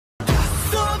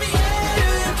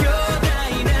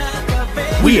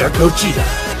We are Gogeta.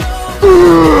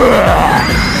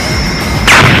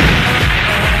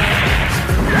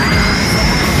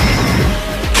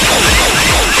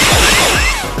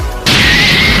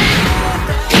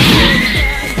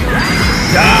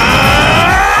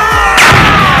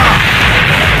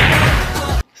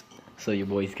 So you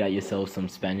boys got yourself some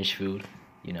Spanish food,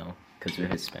 you know, because we're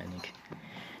Hispanic.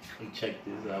 Check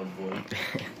this out, boy.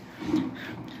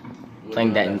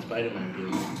 Playing that Spider-Man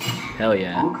game. Hell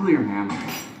yeah. All clear, ma'am.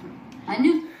 I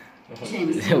knew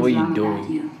James What you wrong doing? about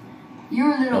you.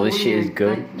 You're a little Oh, this shit is weird,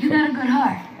 good. but you got a good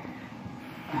heart.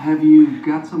 Have you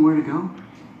got somewhere to go?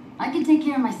 I can take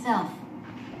care of myself.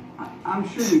 I'm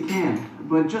sure you can,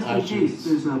 but just in case,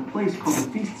 there's a place called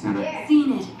the Feast Center.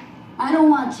 Seen it. I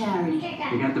don't want charity.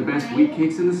 They got the best wheat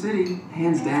cakes in the city,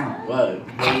 hands down. What?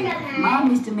 Mom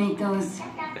used to make those.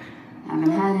 Haven't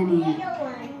had any in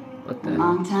What a the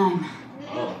long time.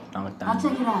 Oh, long I'll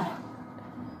check it out.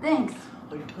 Thanks.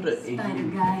 you put an Spider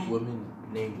Asian guy. woman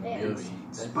named Yuri.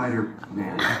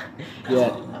 Spider-Man.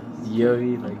 Yeah,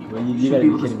 Yuri, like, well, you Should gotta be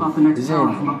be able to kidding spot the me. next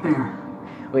tower from up there.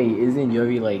 Wait, isn't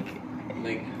Yuri like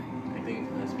Like, I think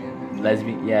it's lesbian.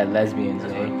 lesbian? Yeah, lesbians,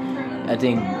 right? I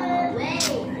think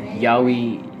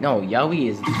Yaoi. No, Yaoi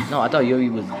is. No, I thought Yuri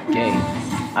was gay.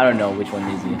 I don't know which one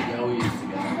is it. Yaoi is the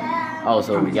guy. Oh,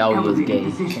 so Yaoi is gay.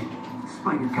 Position.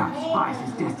 Spider Cop spies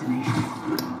his destination.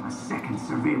 A second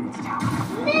surveillance tower.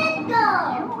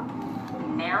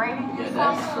 Narrating? Yeah,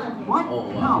 that's... What? Oh,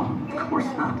 wow. No, of course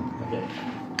not. Okay.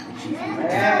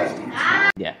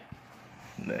 Yeah.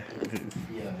 Yeah,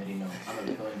 I already know. I'm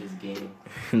gonna play this game.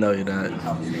 No, you're not.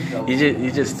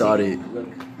 You just started. Look,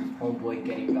 homeboy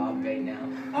getting robbed right now.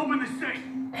 Open the safe!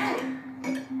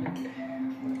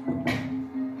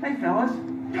 Hey, fellas.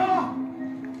 Go!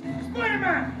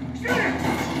 Spider-Man! Shoot him!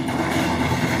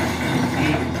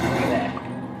 Look at that.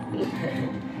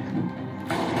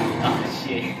 Oh,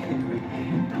 shit.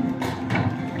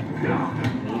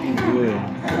 Good.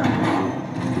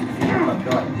 Oh, my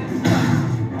God.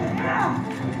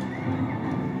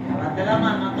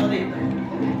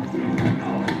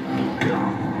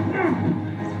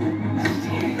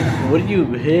 What are you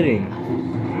hitting?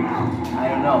 I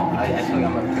don't know. I feel like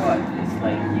I'm a fraud. It's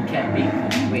like, you can't make...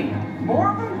 Wait. More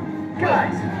of them?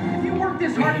 Guys, if you worked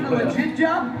this hard in a legit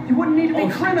job, you wouldn't need to be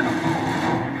criminal.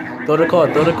 Throw the car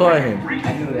at him.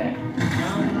 I knew that. Oh,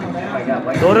 my God.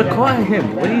 Why Throw the car at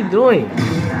him. What are you doing?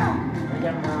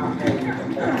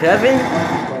 Kevin?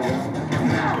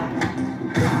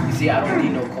 You see, I don't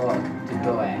need no car to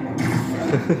go at.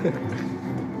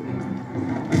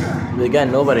 They got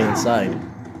nobody inside.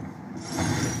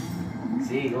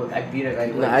 See, look, I beat it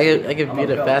right No, away. I can beat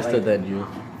it faster than you.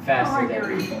 Faster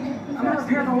than you. I'm gonna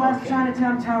repair the last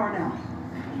Chinatown tower now.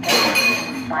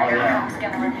 Spider-Man's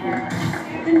gonna repair it.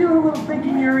 Been doing a little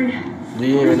thinking, Yuri. Do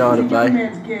you even know how to This is a young fly?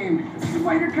 man's game.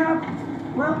 Spider Cop?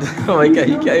 Well, Oh my God,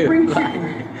 you he's can't no even spring fly. chicken.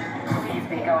 Please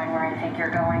be going where I think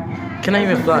you're going. Can I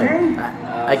even fly?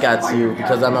 I got you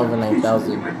because I'm over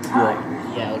 9,000. Yeah.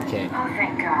 Yeah, okay. Oh,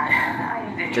 thank God.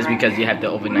 I need to Just drink. because you have the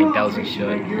over 9,000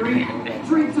 shirt. Yuri,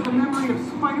 drink to the memory of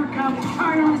Spider Cop's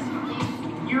tireless.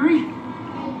 Yuri?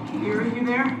 Yuri, you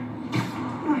there?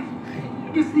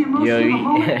 I guess the emotion Yuri, of the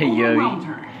moment Yuri. overwhelmed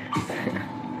her.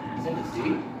 Is it the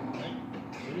sea?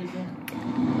 What is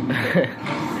that?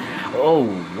 Oh,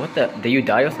 what the? Did you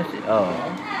die or something? Oh.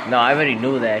 No, I already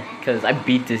knew that because I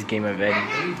beat this game already.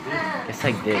 Yes,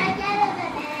 I did.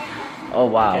 Oh,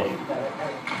 wow. Okay.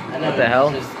 What the hell?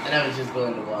 And I was just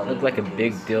going to water. Looked like a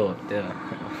big deal up there.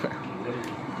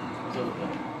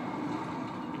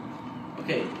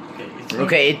 Okay, okay.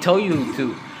 Okay, it told you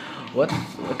to. What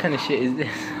kind of shit is this?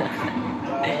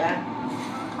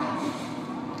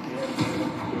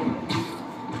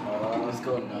 Let's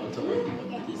go now to this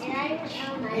beach.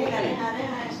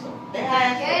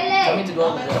 Tell me to go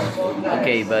over there.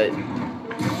 Okay, but.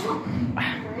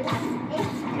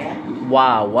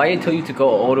 Wow, why it told you to go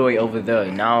all the way over there?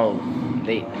 Now,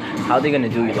 how they gonna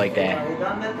do you like that?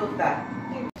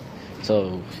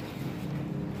 So,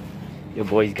 your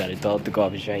boy's gotta throw out the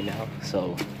garbage right now.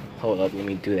 So, hold up, let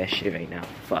me do that shit right now.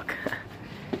 Fuck.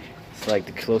 It's like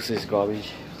the closest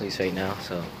garbage place right now,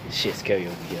 so shit's scary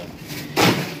over here.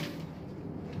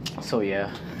 So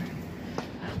yeah,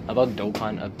 about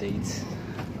Dokkan updates.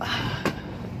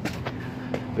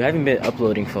 We haven't been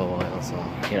uploading for a while, so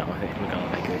you know we're gonna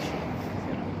like it.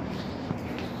 You know.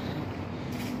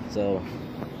 So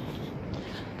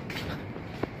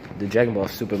the Dragon Ball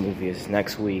Super movie is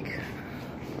next week.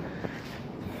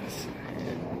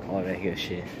 And all that here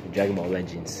shit. Dragon Ball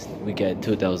Legends. We got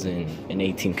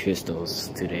 2018 crystals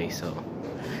today, so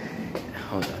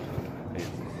hold on.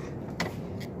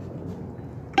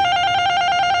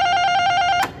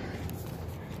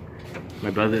 My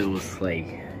brother was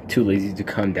like too lazy to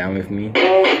come down with me.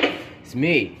 It's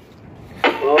me.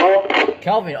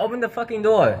 Calvin, open the fucking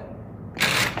door.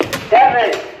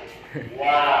 Kevin!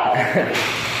 Wow.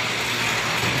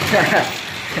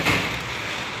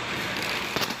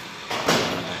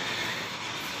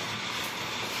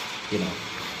 You know,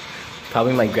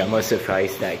 probably my grandma's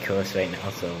surprised that I kill us right now,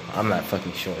 so I'm not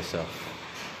fucking sure, so.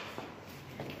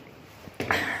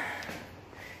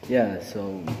 Yeah,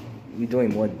 so we're doing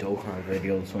more Dokkan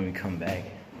videos when we come back,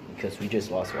 because we just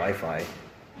lost Wi-Fi.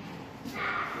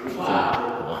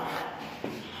 So,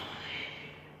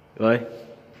 what?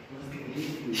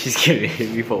 She's gonna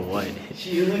hit me for what?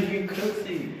 She looking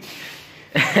crazy.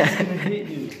 She's gonna hit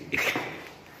you.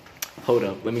 Hold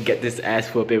up, let me get this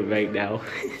ass whooping right now.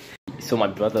 So my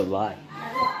brother lied.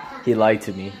 He lied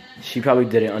to me. She probably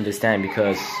didn't understand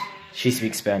because she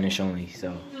speaks Spanish only,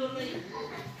 so.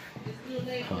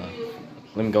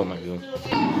 Let me go in my room.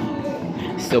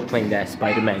 Still playing that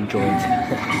Spider-Man joint.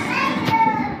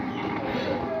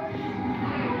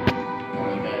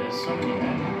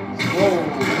 Whoa.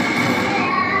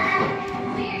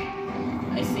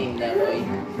 I seen that way.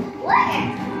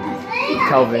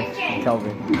 Calvin.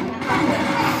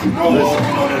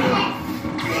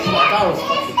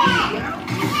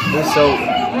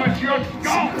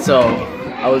 So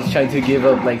I was trying to give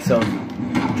up like some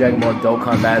Dragon Ball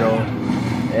Dokkan battle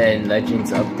and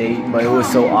Legends update, but it was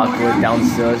so awkward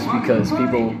downstairs because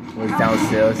people was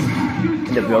downstairs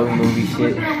in the building movie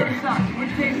shit.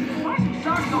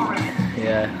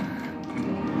 Yeah.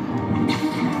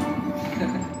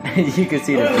 You can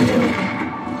see the video.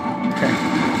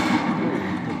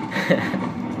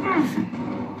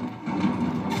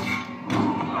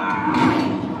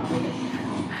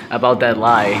 About that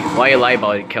lie. Why you lie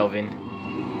about it, Kelvin?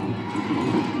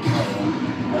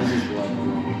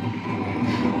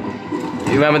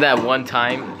 You remember that one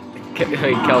time? Wait,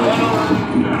 Kelvin.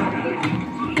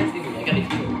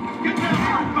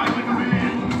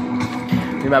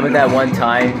 Remember that one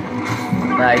time?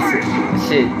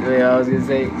 Shit, wait, I was gonna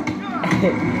say.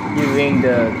 You ring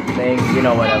the thing, you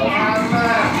know, whatever.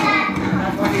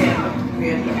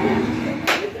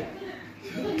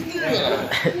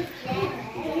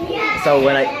 So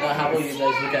when I how about you guys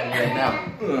look at me right now?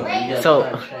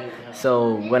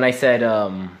 so when I said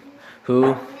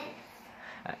who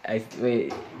I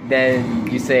wait, then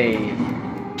you say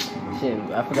shit,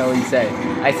 I forgot what you said.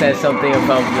 I said something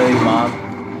about Lily's mom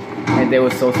and they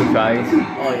were so surprised.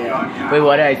 Oh yeah. Wait,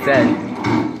 what did I say?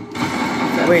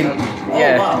 Wait,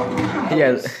 yeah. Wow.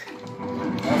 Yeah.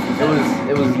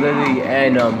 It was Lily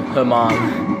and her mom.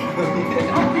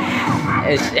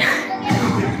 And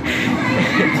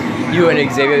you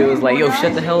and Xavier was like, yo,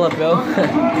 shut the hell up, bro. Oh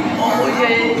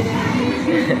yeah.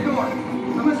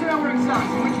 Unless you're not wearing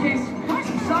socks, in which case, buy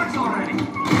some socks already.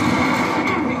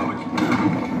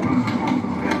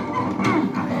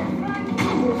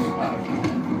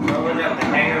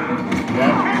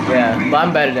 Yeah, but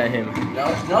I'm better than him. No,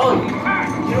 you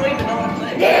don't even know what I'm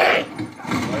saying.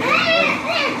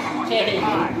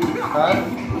 Huh?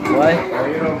 What? Oh,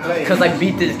 you don't play. Because I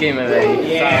beat this game already.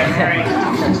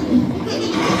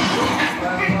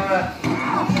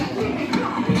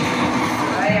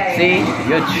 See,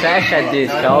 you're trash at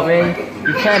this, Calvin.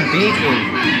 You can't beat me.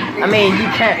 I mean, you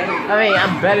can't. I mean,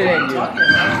 I'm better than you.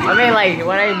 I mean, like,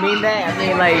 when I mean that, I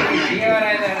mean, like.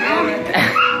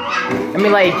 I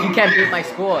mean, like, you can't beat my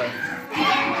score.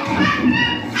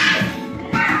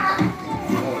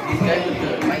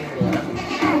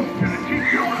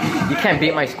 You can't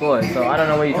beat my score, so I don't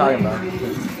know what you're talking about.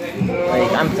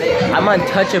 Like, I'm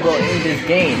untouchable in this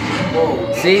game.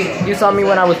 See, you saw me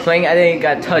when I was playing, I didn't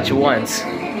got touched once. What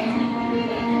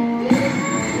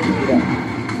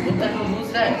the hell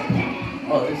was that?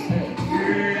 Oh, this is it.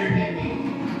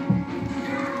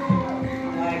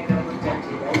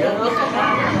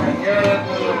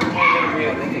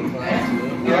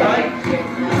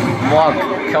 Mark,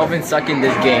 Kelvin suck in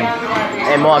this game.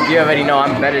 And Mark, you already know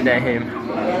I'm better than him.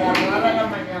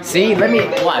 See, let me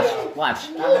watch.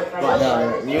 No,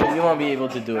 you won't be able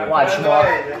to do it. Watch, Mark.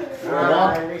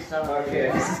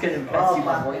 This is gonna impress you,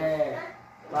 my boy.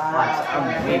 Watch, I'm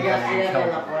way better than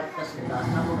Kelvin.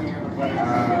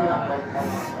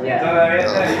 Yeah.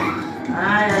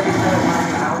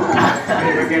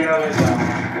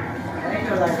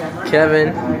 Kevin,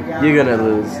 you're gonna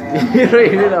lose. You don't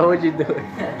even know what you're doing.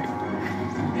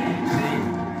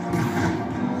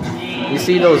 You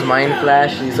see those mind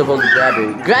flash? You're supposed to grab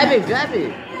it. Grab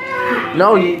it!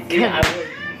 No, you can't.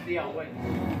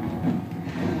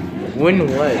 Win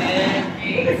what?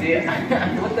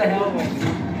 What the hell?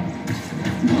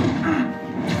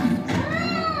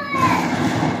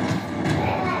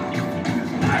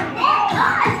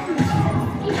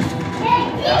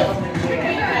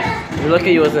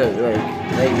 lucky you wasn't like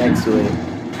right next to it.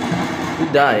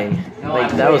 You died. No,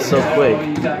 Like I'm that was so waiting. quick. What are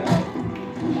you talking about?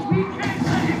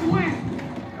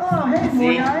 Oh, hey, See,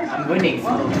 more guys. I'm winning, so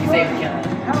Welcome to you the say club. we can't.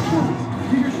 How cool.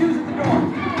 Leave your shoes at the door.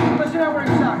 Unless you're not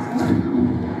wearing socks.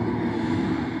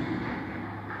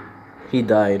 He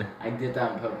died. I did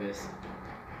that on purpose.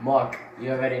 Mark,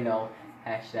 you already know.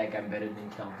 Hashtag I'm better than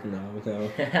Calvin. No.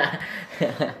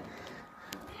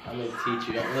 I'm gonna teach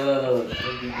you. Look, let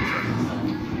me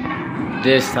do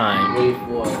This time. this one. Wait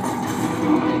for it.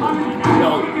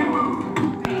 No.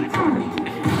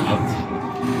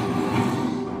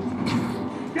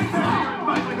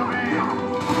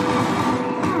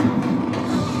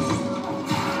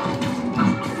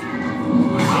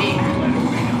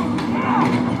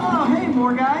 Oh, hey,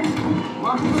 more guys.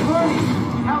 Welcome to the party.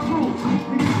 How cool.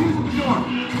 Leave your shoes at the door.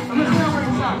 Unless you're not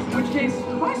wearing socks. In which case,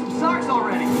 buy some socks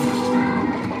already.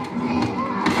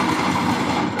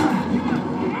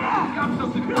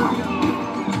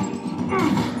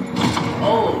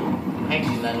 Oh,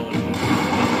 actually, not know what it is.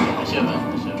 I should have.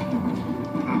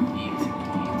 Eat.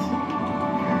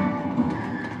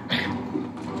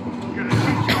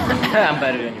 I'm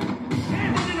better than you.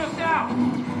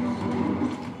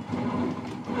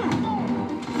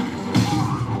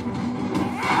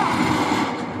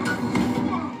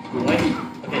 Wait.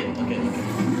 Okay.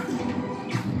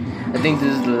 I think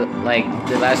this is like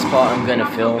the last part I'm gonna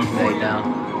film right now.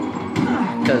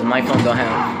 Because my phone don't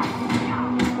have.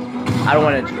 I don't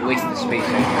want to waste the space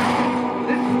right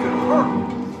now.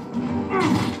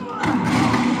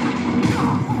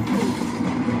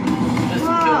 Just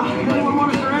kill everybody. Anyone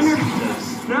want to surrender?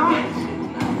 No?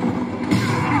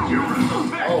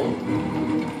 Oh.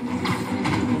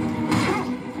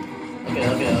 Okay.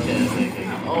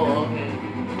 Oh, okay.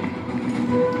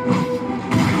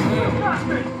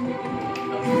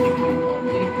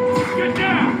 Get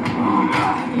down!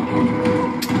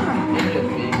 You're a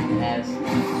big ass.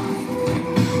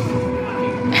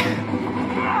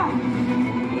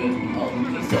 Oh,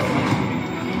 he's still alive.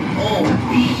 Oh.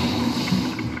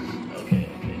 Okay.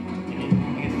 I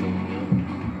can still feel.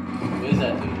 Where's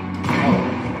that dude? Oh,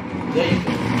 there you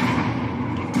go.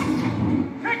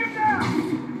 Take him down!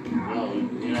 Well,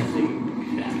 you're not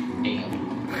taking that.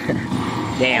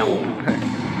 Damn.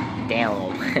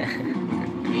 Damn.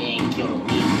 You ain't killing me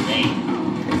today.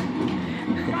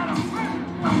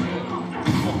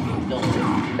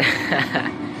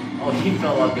 Oh, he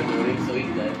fell off the building, so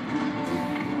he's dead.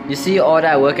 You see all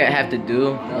that work I have to do?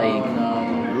 Like,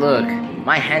 No. look,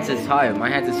 my hands is tired. My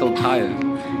hands is so tired.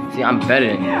 See, I'm better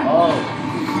than you. Oh.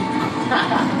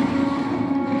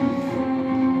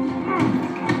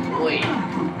 Wait.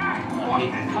 Oh,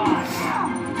 he-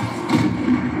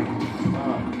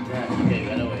 oh, damn. Okay,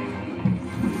 run away.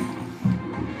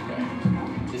 Okay.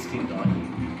 Just keep going.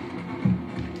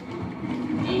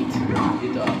 Eat.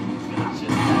 Eat up. It's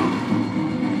just die.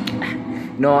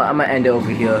 No, I'm gonna end it over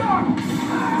here.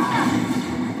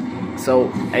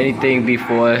 So, anything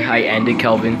before I end it,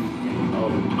 Kelvin? Oh.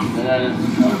 No.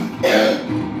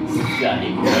 Got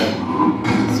it.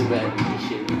 Super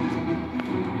shit.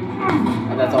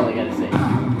 And that's all I gotta say.